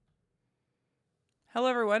Hello,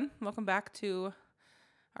 everyone. Welcome back to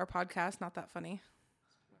our podcast, Not That Funny.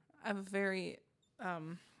 I have a very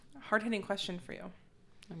hard-hitting question for you.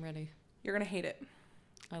 I'm ready. You're going to hate it.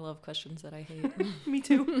 I love questions that I hate. Me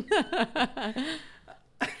too.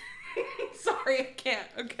 Sorry, I can't.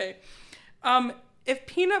 Okay. If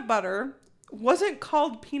peanut butter wasn't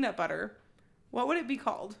called peanut butter, what would it be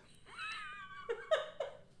called?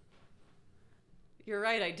 You're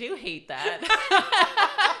right, I do hate that.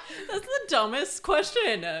 That's the dumbest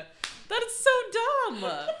question. That is so dumb.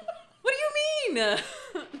 What do you mean?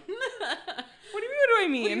 What do I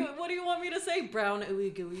mean? What do you want me to say? Brown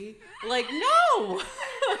ooey gooey? Like, no!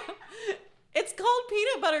 It's called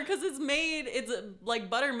peanut butter because it's like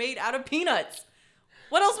butter made out of peanuts.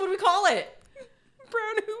 What else would we call it?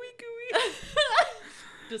 Brown ooey gooey.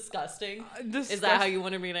 Disgusting. Disgusting. Is that how you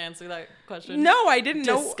wanted me to answer that question? No, I didn't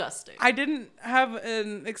know. Disgusting. I didn't have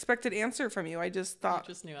an expected answer from you. I just thought.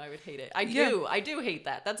 You just knew I would hate it. I do hate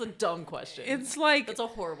that. That's a dumb question. It's like. That's a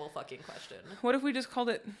horrible fucking question. What if we just called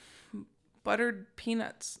it buttered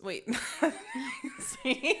peanuts? Wait.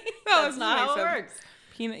 See? No, that's not how it works.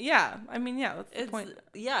 Peanut. Yeah. I mean, yeah, that's the point.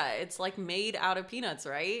 Yeah, it's like made out of peanuts,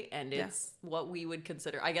 right? And it's what we would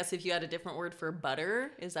consider. I guess if you had a different word for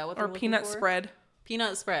butter, is that what they're looking for? Or peanut spread.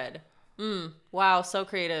 Peanut spread. Wow, so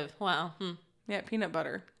creative. Wow. Yeah, peanut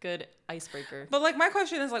butter. Good icebreaker. But like my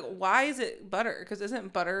question is like, why is it butter? Because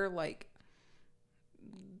isn't butter like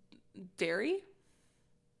dairy?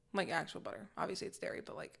 Like actual butter. Obviously it's dairy,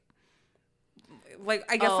 but like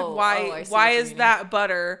I guess why is that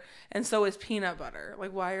butter and so is peanut butter?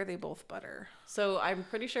 Like why are they both butter? So I'm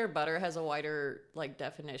pretty sure butter has a wider like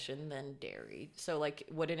definition than dairy. So like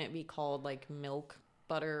wouldn't it be called like milk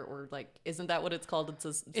butter or like isn't that what it's called?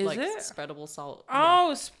 It's like spreadable salt.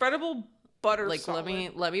 Oh, spreadable butter like solid.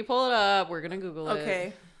 let me pull it up. We're gonna Google it.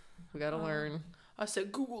 Okay. We gotta learn. I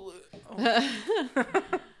said Google it.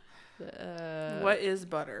 Oh. What is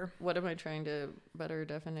butter? What am I trying to butter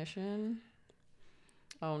definition?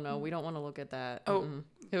 Oh no, we don't want to look at that. Oh,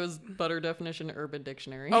 it was butter definition Urban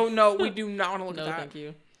Dictionary. Oh no, we do not want to look at that. No, thank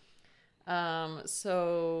you.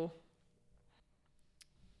 So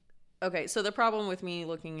okay, so the problem with me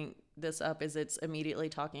looking this up is it's immediately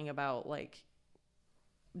talking about like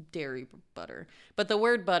dairy butter. But the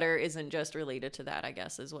word butter isn't just related to that, I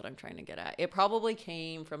guess, is what I'm trying to get at. It probably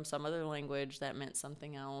came from some other language that meant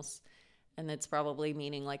something else. And it's probably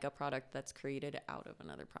meaning like a product that's created out of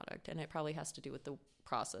another product. And it probably has to do with the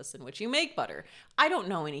process in which you make butter. I don't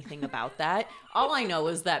know anything about that. All I know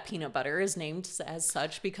is that peanut butter is named as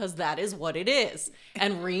such because that is what it is.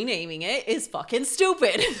 And renaming it is fucking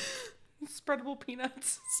stupid. Spreadable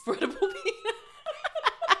peanuts. Spreadable peanuts.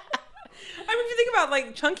 I mean, if you think about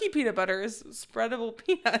like chunky peanut butter is spreadable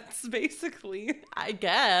peanuts, basically. I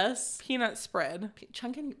guess. Peanut spread.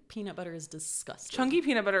 Chunky peanut butter is disgusting. Chunky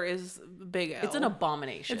peanut butter is big L. It's an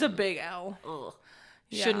abomination. It's a big L. Ugh.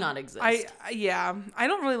 Yeah. Should not exist. I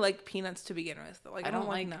don't really like peanuts to begin with. Like I don't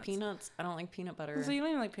like nuts. Peanuts. I don't like peanut butter. So you don't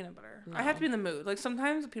even like peanut butter. No. I have to be in the mood. Like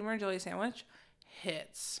sometimes a peanut butter and jelly sandwich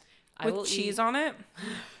hits with cheese on it.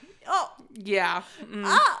 Oh yeah.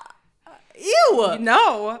 Ew!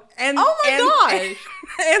 No. And oh my gosh!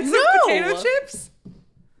 And some potato chips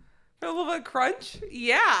for a little bit of crunch.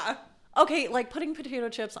 Yeah. Okay, like putting potato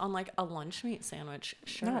chips on like a lunch meat sandwich.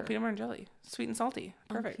 Sure. No, peanut butter and jelly, sweet and salty,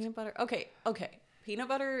 perfect. Peanut butter. Okay. Peanut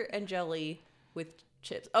butter and jelly with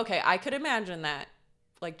chips. Okay, I could imagine that,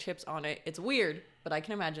 like chips on it. It's weird, but I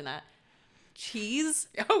can imagine that. Cheese?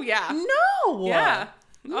 Oh yeah. No. Yeah.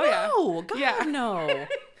 Oh yeah. No. God, yeah. No.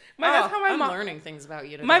 That's how I'm learning things about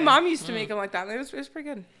you today. My mom used to make them like that. It was pretty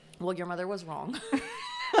good. Well, your mother was wrong.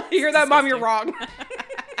 You hear that, Mom? You're wrong.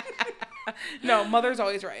 No, mother's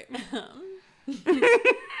always right.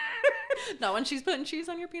 Not when she's putting cheese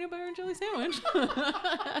on your peanut butter and jelly sandwich.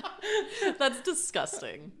 That's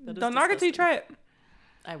disgusting. Don't knock it till you try it.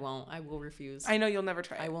 I won't. I will refuse. I know you'll never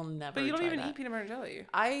try it. I will never. But you don't even eat peanut butter and jelly.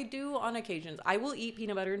 I do on occasions. I will eat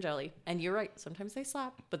peanut butter and jelly, and you're right. Sometimes they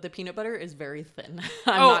slap, but the peanut butter is very thin.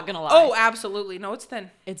 I'm not gonna lie. Oh, absolutely. No, it's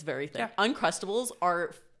thin. It's very thin. Yeah. Uncrustables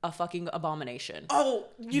are a fucking abomination. Oh,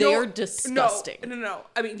 they're disgusting. No.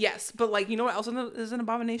 I mean, yes, but like, you know what else is an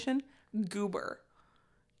abomination? Goober.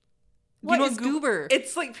 What is Goober?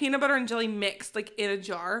 It's like peanut butter and jelly mixed, like in a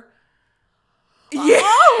jar.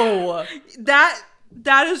 Oh, yeah.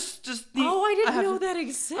 That is just the... Oh, I didn't know that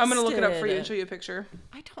existed. I'm going to look it up for you and show you a picture.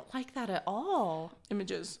 I don't like that at all.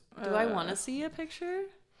 Images. Do I want to see a picture?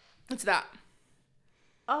 It's that.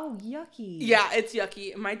 Oh, yucky. Yeah, it's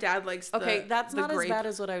yucky. My dad likes that's not grape. as bad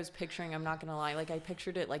as what I was picturing. I'm not going to lie. Like, I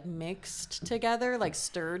pictured it, like, mixed together, like,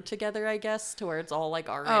 stirred together, I guess, to where it's all, like,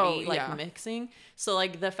 already, mixing. So,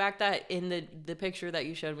 like, the fact that in the picture that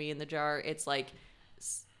you showed me in the jar, it's, like,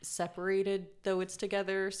 separated, though it's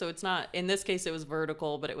together. So it's not, in this case, it was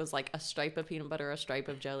vertical, but it was, like, a stripe of peanut butter, a stripe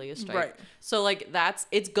of jelly, a stripe. Right. So, like,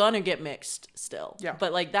 it's gonna get mixed still. Yeah.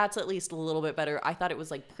 But, like, that's at least a little bit better. I thought it was,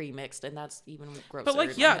 like, pre-mixed, and that's even grosser. But,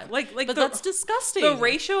 like, yeah, but that's disgusting. The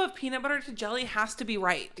ratio of peanut butter to jelly has to be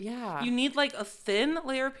right. Yeah. You need, like, a thin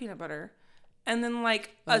layer of peanut butter, and then,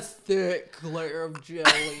 like, a thick layer of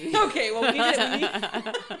jelly. Okay, well, we need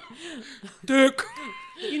thick.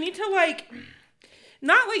 You need to, like,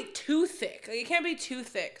 not, like, too thick. Like, it can't be too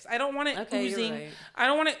thick. I don't want it oozing. Right. I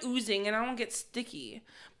don't want it oozing, and I don't want to get sticky.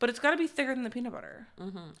 But it's got to be thicker than the peanut butter.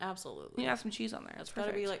 Mm-hmm, absolutely. You add some cheese on there. It's got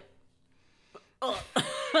to be, like...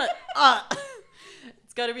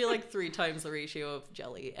 It's got to be, like, 3 times the ratio of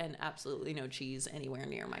jelly, and absolutely no cheese anywhere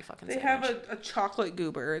near my fucking sandwich. They have a chocolate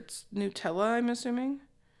goober. It's Nutella, I'm assuming.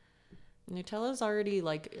 Nutella's already,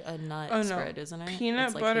 like, a nut spread, isn't it?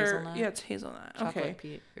 Peanut butter. Hazelnut. Yeah, it's hazelnut. Chocolate,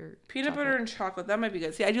 okay. Peanut butter and chocolate. That might be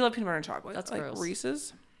good. See, I do love peanut butter and chocolate. That's like gross.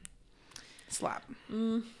 Reese's. Slap.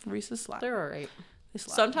 Reese's slap. They're all right.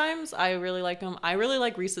 Sometimes I really like them. I really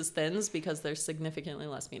like Reese's Thins because there's significantly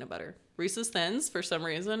less peanut butter. Reese's Thins, for some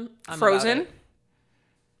reason, I'm frozen.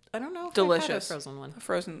 I don't know if delicious. I've had a frozen one.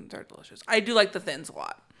 Frozen are delicious. I do like the Thins a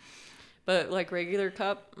lot. But, like, regular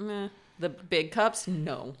cup, meh. The big cups,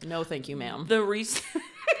 no thank you, ma'am. The Reese's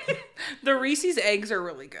eggs are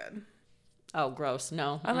really good. Oh, gross.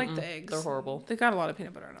 No, I like the eggs. They're horrible. They got a lot of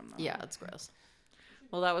peanut butter in them, though. Yeah, it's gross.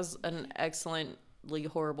 Well, that was an excellently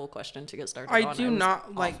horrible question to get started on. I do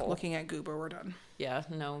not like looking at Goober. We're done. Yeah,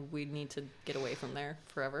 no, we need to get away from there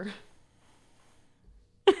forever.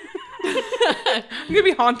 I'm gonna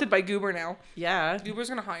be haunted by Goober now. Yeah, Goober's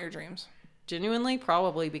gonna haunt your dreams. Genuinely,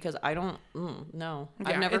 probably, because I don't know. Yeah,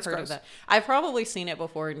 I've never heard gross. of that. I've probably seen it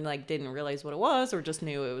before and, like, didn't realize what it was, or just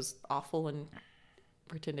knew it was awful and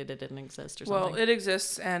pretended it didn't exist or something. Well, it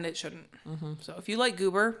exists and it shouldn't. Mm-hmm. So if you like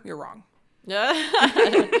Goober, you're wrong.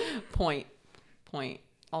 Point.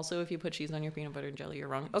 Also, if you put cheese on your peanut butter and jelly, you're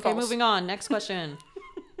wrong. Okay, False. Moving on. Next question.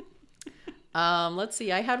 Let's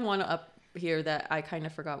see. I had one up here that I kind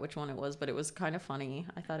of forgot which one it was, but it was kind of funny.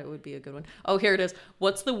 I thought it would be a good one. Oh, here it is.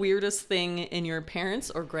 What's the weirdest thing in your parents'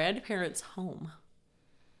 or grandparents' home?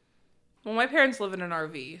 Well, my parents live in an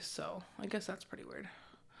RV, so I guess that's pretty weird.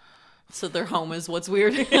 So their home is what's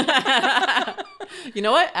weird? You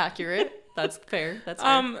know what? Accurate. That's fair. That's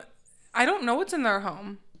fair. I don't know what's in their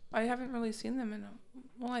home. I haven't really seen them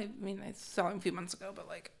I saw them a few months ago, but,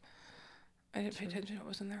 like, I didn't pay attention to what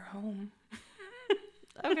was in their home.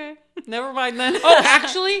 Okay, never mind then. Oh,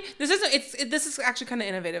 actually, this is actually kind of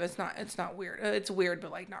innovative. It's not weird. It's weird,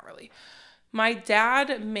 but, like, not really. My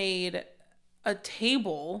dad made a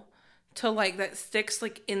table to, like, that sticks,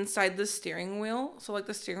 like, inside the steering wheel. So, like,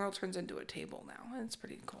 the steering wheel turns into a table now, and it's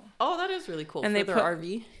pretty cool. Oh, that is really cool. And for their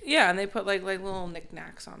RV. Yeah, and they put like little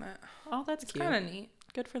knickknacks on it. Oh, that's cute. Kind of neat.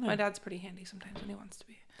 Good for them. My dad's pretty handy sometimes when he wants to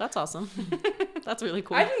be. That's awesome. That's really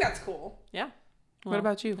cool. I think that's cool. Yeah. Well, what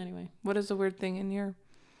about you? Anyway, what is the weird thing in your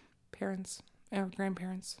parents' or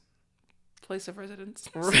grandparents' place of residence?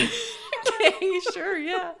 Okay, sure,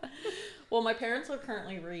 yeah. Well, my parents are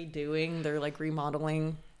currently redoing. They're, like,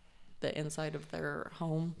 remodeling the inside of their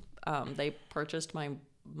home. They purchased my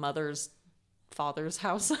mother's father's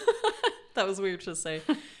house. That was weird to say.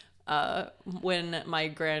 When my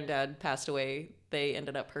granddad passed away, they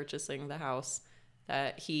ended up purchasing the house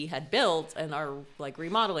that he had built and are, like,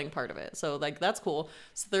 remodeling part of it. So, like, that's cool.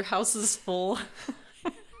 So their house is full.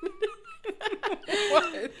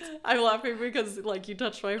 What? I'm laughing because, like, you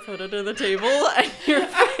touched my foot under the table and your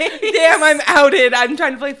face. Damn, I'm outed. I'm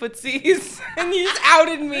trying to play footsies and you just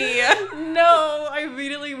outed me. No,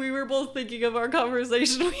 we were both thinking of our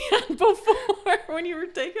conversation we had before when you were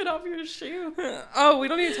taking off your shoe. Oh, we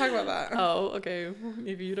don't need to talk about that. Oh, okay.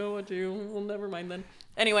 If you don't want to, well, never mind then.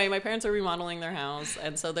 Anyway, my parents are remodeling their house,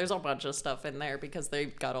 and so there's a bunch of stuff in there because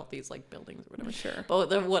they've got all these, like, buildings or whatever. Sure.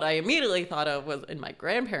 But what I immediately thought of was in my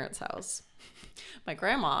grandparents' house. My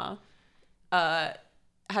grandma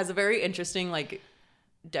has a very interesting, like,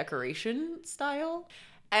 decoration style,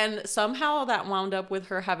 and somehow that wound up with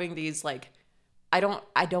her having these, like, I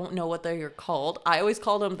don't know what they're called. I always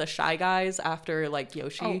called them the Shy Guys after, like,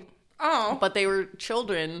 Yoshi. Oh. But they were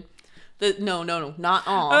children. No, not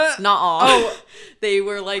all. Not all. Oh. They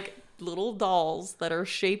were, like, little dolls that are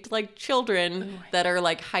shaped like children that are,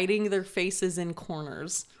 like, hiding their faces in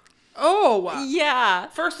corners. Oh. Yeah.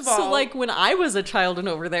 First of all. So, like, when I was a child and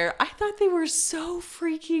over there, I thought they were so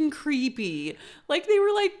freaking creepy. Like, they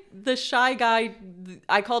were like the shy guy.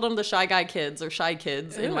 I called them the shy guy kids or shy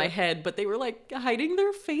kids in my head, but they were like hiding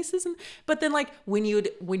their faces. But then, like, when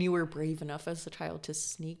you were brave enough as a child to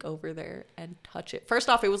sneak over there and touch it. First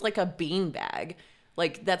off, it was like a bean bag.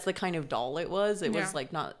 Like, that's the kind of doll it was. It was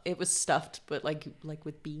like not, it was stuffed, but like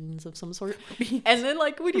with beans of some sort. And then,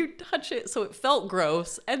 like, when you touch it, so it felt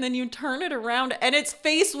gross. And then you turn it around and its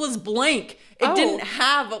face was blank. It didn't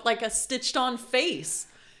have like a stitched on face.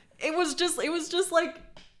 It was just like,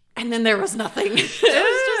 and then there was nothing. It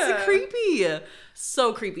was just creepy.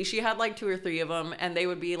 So creepy. She had like 2 or 3 of them, and they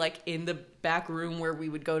would be like in the back room where we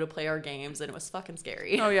would go to play our games, and it was fucking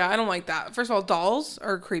scary. Oh yeah, I don't like that. First of all, dolls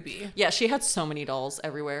are creepy. Yeah, she had so many dolls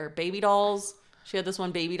everywhere. Baby dolls. She had this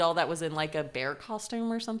one baby doll that was in like a bear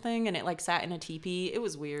costume or something, and it like sat in a teepee. It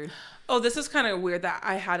was weird. Oh, this is kind of weird that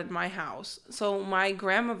I had in my house. So my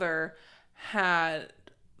grandmother had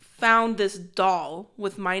found this doll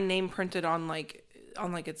with my name printed on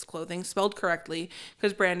its clothing, spelled correctly,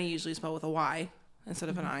 because Brandi usually spelled with a Y instead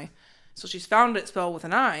of an I. So she's found it spelled with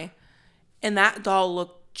an I, and that doll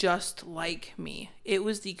looked just like me. It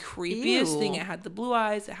was the creepiest thing. It had the blue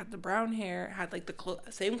eyes, it had the brown hair, it had like the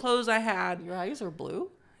same clothes I had. Your eyes are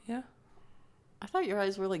blue? Yeah. I thought your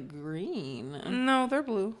eyes were like green. No, they're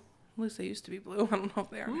blue. At least they used to be blue. I don't know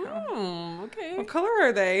if they are now. Okay. What color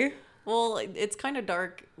are they? Well, it's kind of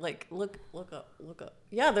dark. Like, look up.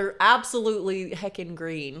 Yeah, they're absolutely heckin'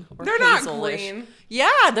 green. Or they're not hazelish. green.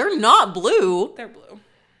 Yeah, they're not blue. They're blue.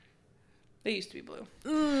 They used to be blue.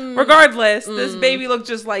 Regardless, this baby looked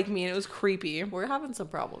just like me, and it was creepy. We're having some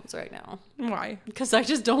problems right now. Why? Because I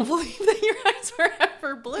just don't believe that your eyes were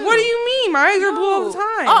ever blue. What do you mean? My eyes are blue all the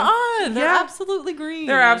time. They're absolutely green.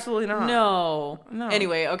 They're absolutely not. No.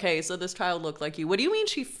 Anyway, okay, so this child looked like you. What do you mean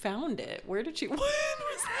she found it? Where did she... What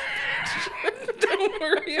was that picture? Don't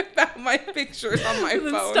worry about my pictures on my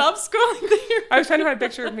phone. Stop scrolling there. I was trying to find a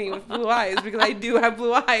picture of me with blue eyes, because I do have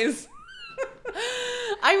blue eyes.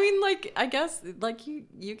 I mean, like, I guess, like,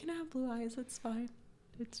 you can have blue eyes. It's fine.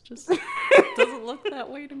 It's just, it doesn't look that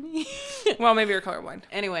way to me. Well, maybe you're colorblind.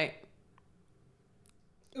 Anyway.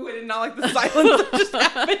 Ooh, I did not like the silence that just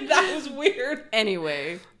happened. That was weird.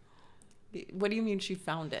 Anyway. What do you mean she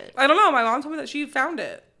found it? I don't know. My mom told me that she found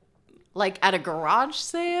it. Like, at a garage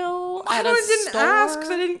sale? I didn't ask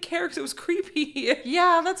because I didn't care because it was creepy.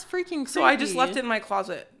 Yeah, that's freaking creepy. So I just left it in my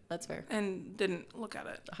closet. That's fair. And didn't look at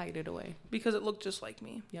it. Hide it away. Because it looked just like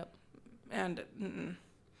me. Yep. And,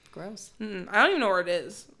 Gross. I don't even know where it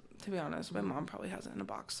is, to be honest. My mom probably has it in a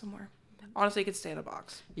box somewhere. Honestly, it could stay in a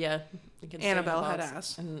box. Yeah. It can Annabelle had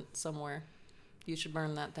ass. And somewhere. You should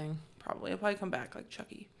burn that thing. Probably. It'll probably come back like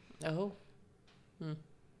Chucky. Oh.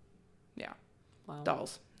 Yeah. Wow.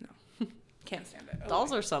 Dolls. No. Can't stand it.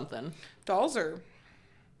 Dolls are something. Dolls are...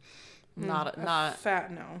 Not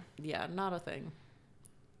fat no. Yeah, not a thing.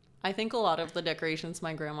 I think a lot of the decorations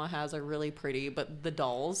my grandma has are really pretty, but the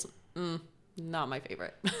dolls, not my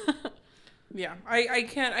favorite. Yeah,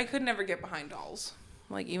 I could never get behind dolls.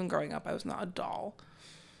 Like, even growing up, I was not a doll.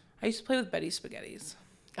 I used to play with Betty Spaghettis.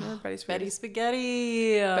 Remember Betty Spaghetti? Betty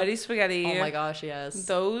Spaghetti. Betty Spaghetti. Oh my gosh, yes.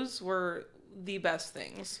 Those were the best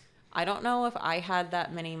things. I don't know if I had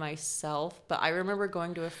that many myself, but I remember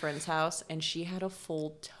going to a friend's house and she had a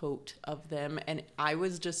full tote of them, and I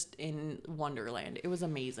was just in Wonderland. It was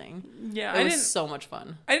amazing. Yeah, it was so much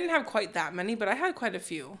fun. I didn't have quite that many, but I had quite a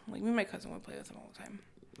few. Like, me and my cousin would play with them all the time.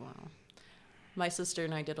 Wow. My sister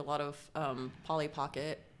and I did a lot of Polly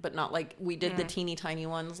Pocket, but not like we did the teeny tiny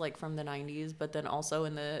ones like from the 90s, but then also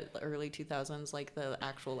in the early 2000s, like the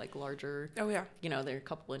actual like larger. Oh yeah. You know, they're a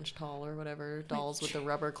couple inch tall or whatever dolls with the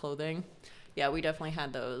rubber clothing. Yeah, we definitely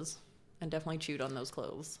had those and definitely chewed on those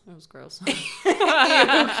clothes. It was gross. Ew,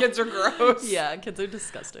 kids are gross. Yeah, kids are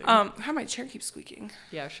disgusting. How my chair keeps squeaking.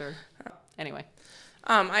 Yeah, sure. Anyway.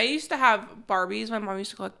 I used to have Barbies. My mom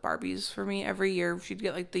used to collect Barbies for me every year. She'd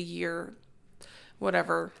get like the year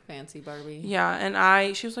whatever. Fancy Barbie. Yeah,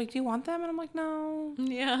 and she was like, do you want them? And I'm like, no.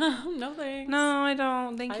 Yeah, no thanks. No, I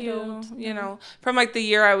don't. Thank you. Don't. You know, from like the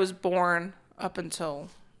year I was born up until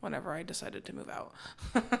whenever I decided to move out.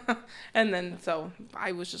 And then, so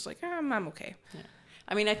I was just like, I'm okay. Yeah.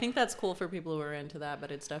 I mean, I think that's cool for people who are into that,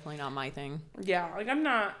 but it's definitely not my thing. Yeah, like I'm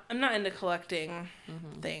not into collecting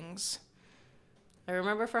things. I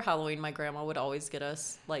remember for Halloween, my grandma would always get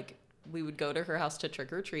us, like, we would go to her house to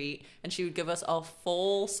trick or treat, and she would give us a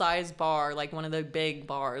full size bar, like one of the big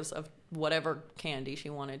bars of whatever candy she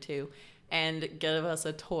wanted to, and give us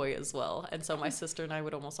a toy as well. And so my sister and I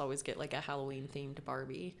would almost always get like a Halloween themed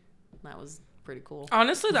Barbie. That was pretty cool.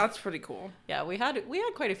 Honestly, that's pretty cool. Yeah, we had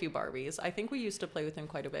quite a few Barbies. I think we used to play with him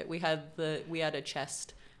quite a bit. We had a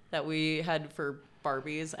chest that we had for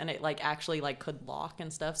Barbies, and it like actually like could lock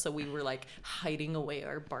and stuff, so we were like hiding away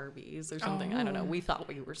our Barbies or something. I don't know, we thought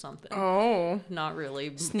we were something. Not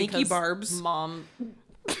really. Sneaky Barbs. Mom.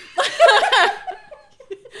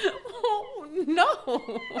 Oh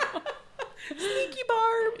no. Sneaky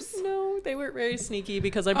Barbs. No, they weren't very sneaky,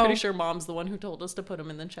 because I'm pretty sure Mom's the one who told us to put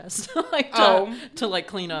them in the chest, like to like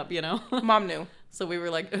clean up, you know. Mom knew. So we were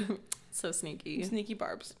like, so sneaky. Sneaky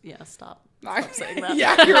Barbs. Yeah, stop saying that.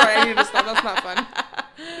 Yeah, you're right. I need to stop. That's not fun.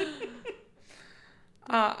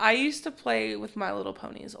 I used to play with My Little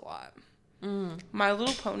Ponies a lot. My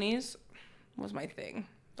Little Ponies was my thing.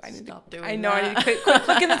 I need to quit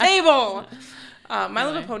clicking the table. My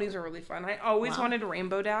Little Ponies are really fun. I always wanted a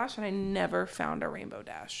Rainbow Dash, and I never found a Rainbow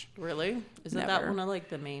Dash. Really? Isn't that one of like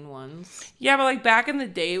the main ones? Yeah, but like back in the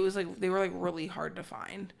day, it was like they were like really hard to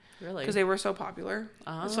find. Really? Because they were so popular.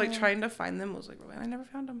 So like trying to find them was like really. I never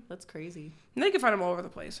found them. That's crazy. And they could find them all over the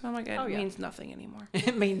place. And I'm like, it means nothing anymore.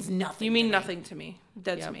 It means nothing. You mean nothing to me.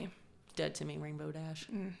 Dead to me. Dead to me. Rainbow Dash.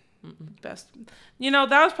 Best. You know,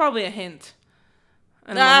 that was probably a hint.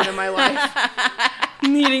 In a moment in my life,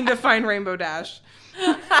 needing to find Rainbow Dash.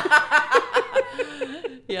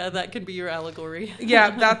 Yeah, that could be your allegory. Yeah,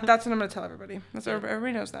 that's what I'm gonna tell everybody.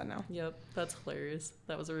 Everybody knows that now. Yep, that's hilarious.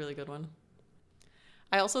 That was a really good one.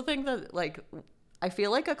 I also think that like I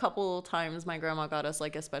feel like a couple times my grandma got us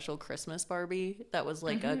like a special Christmas Barbie that was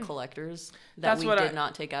like a collector's that we did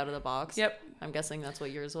not take out of the box. Yep. I'm guessing that's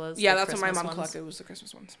what yours was. Yeah, that's what my mom collected, was the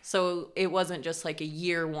Christmas ones. So it wasn't just like a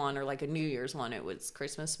year one or like a New Year's one. It was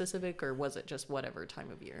Christmas specific, or was it just whatever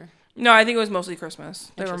time of year? No, I think it was mostly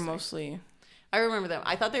Christmas. They were mostly... I remember them.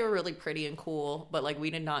 I thought they were really pretty and cool, but like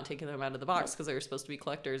we did not take them out of the box because they were supposed to be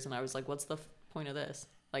collectors. And I was like, what's the point of this?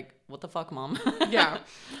 Like, what the fuck, Mom? Yeah.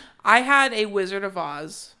 I had a Wizard of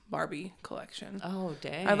Oz Barbie collection. Oh,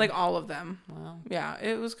 dang. I had like all of them. Wow. Yeah,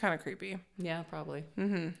 it was kind of creepy. Yeah, probably.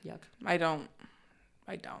 Yuck. I don't.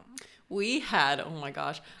 We had, oh my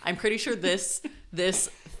gosh, I'm pretty sure this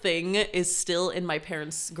thing is still in my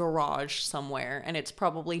parents' garage somewhere, and it's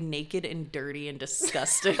probably naked and dirty and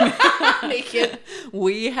disgusting. Naked.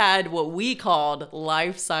 We had what we called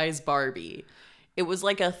life-size Barbie. It was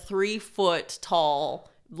like a 3-foot tall,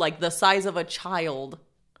 like the size of a child-sized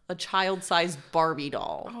Barbie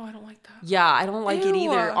doll. Oh, I don't like that. Yeah, I don't like it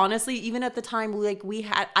either. Honestly, even at the time, like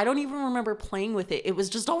I don't even remember playing with it. It was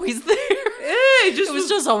just always there. It was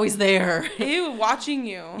just always there. Ew, watching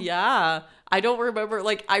you. Yeah. I don't remember,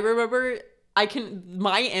 like, my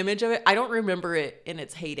image of it, I don't remember it in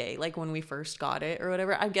its heyday, like when we first got it or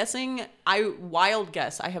whatever. I'm guessing, wild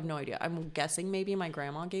guess, I have no idea. I'm guessing maybe my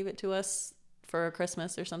grandma gave it to us for a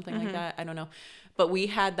Christmas or something like that. I don't know. But we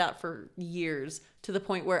had that for years, to the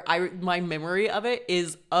point where my memory of it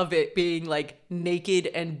is of it being like naked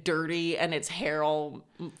and dirty and its hair all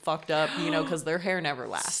fucked up, you know, because their hair never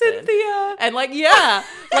lasted. Cynthia. And like, yeah,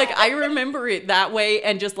 like I remember it that way,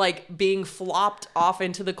 and just like being flopped off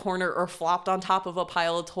into the corner or flopped on top of a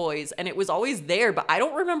pile of toys. And it was always there, but I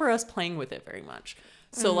don't remember us playing with it very much.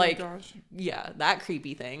 So yeah, that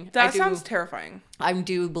creepy thing. That sounds terrifying. I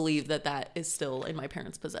do believe that is still in my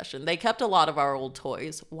parents' possession. They kept a lot of our old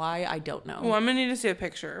toys. Why? I don't know. Well, I'm going to need to see a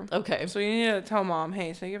picture. Okay. So you need to tell Mom,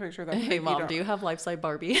 hey, take a picture of that. Hey, Mom, do you have life-size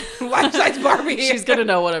Barbie? Life-size Barbie. She's going to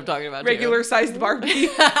know what I'm talking about. Regular-sized Barbie.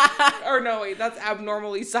 Or no, wait, that's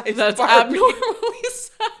abnormally sized Barbie. Abnormally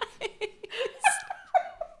sized.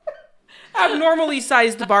 Abnormally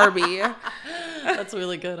sized Barbie. That's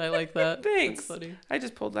really good. I like that. Thanks. That's funny. I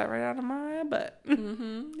just pulled that right out of my butt.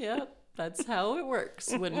 Yeah, that's how it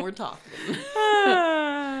works when we're talking.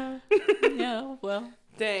 Yeah, well.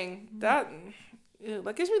 Dang. That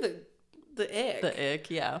gives me the ick. The ick,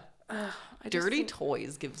 yeah. Dirty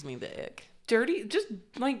toys gives me the ick. Dirty, just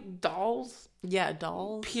like dolls. Yeah,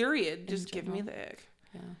 dolls. Period. Just give me the ick.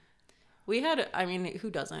 Yeah. We had, I mean, who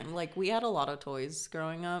doesn't? Like, we had a lot of toys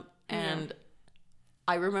growing up. And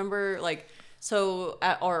I remember, like, so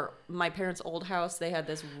at my parents' old house, they had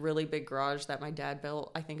this really big garage that my dad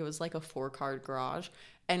built. I think it was like a 4-car garage.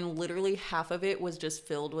 And literally half of it was just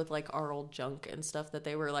filled with like our old junk and stuff that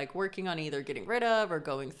they were like working on either getting rid of or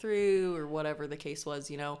going through or whatever the case was,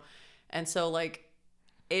 you know. And so like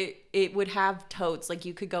it would have totes. Like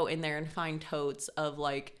you could go in there and find totes of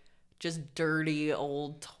like just dirty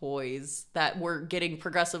old toys that were getting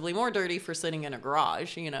progressively more dirty for sitting in a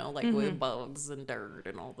garage, you know, like with bugs and dirt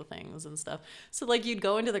and all the things and stuff. So like you'd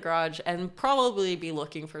go into the garage and probably be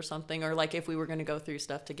looking for something, or like if we were going to go through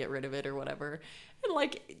stuff to get rid of it or whatever. And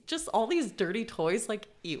like just all these dirty toys, like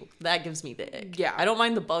ew, that gives me the ick. Yeah. I don't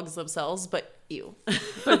mind the bugs themselves, but ew.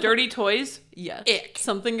 But dirty toys? Yeah. Ick.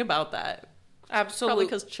 Something about that. Absolutely. Probably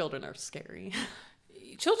because children are scary.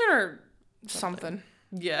 Children are something.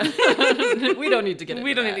 Yeah. We don't need to get into that.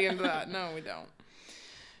 We don't need to get into that. No, we don't.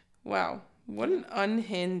 Wow. What an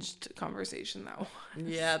unhinged conversation that was.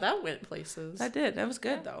 Yeah, that went places. That did. That was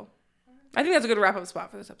good, though. I think that's a good wrap-up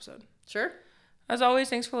spot for this episode. Sure. As always,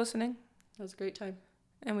 thanks for listening. That was a great time.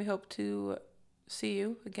 And we hope to see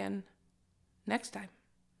you again next time.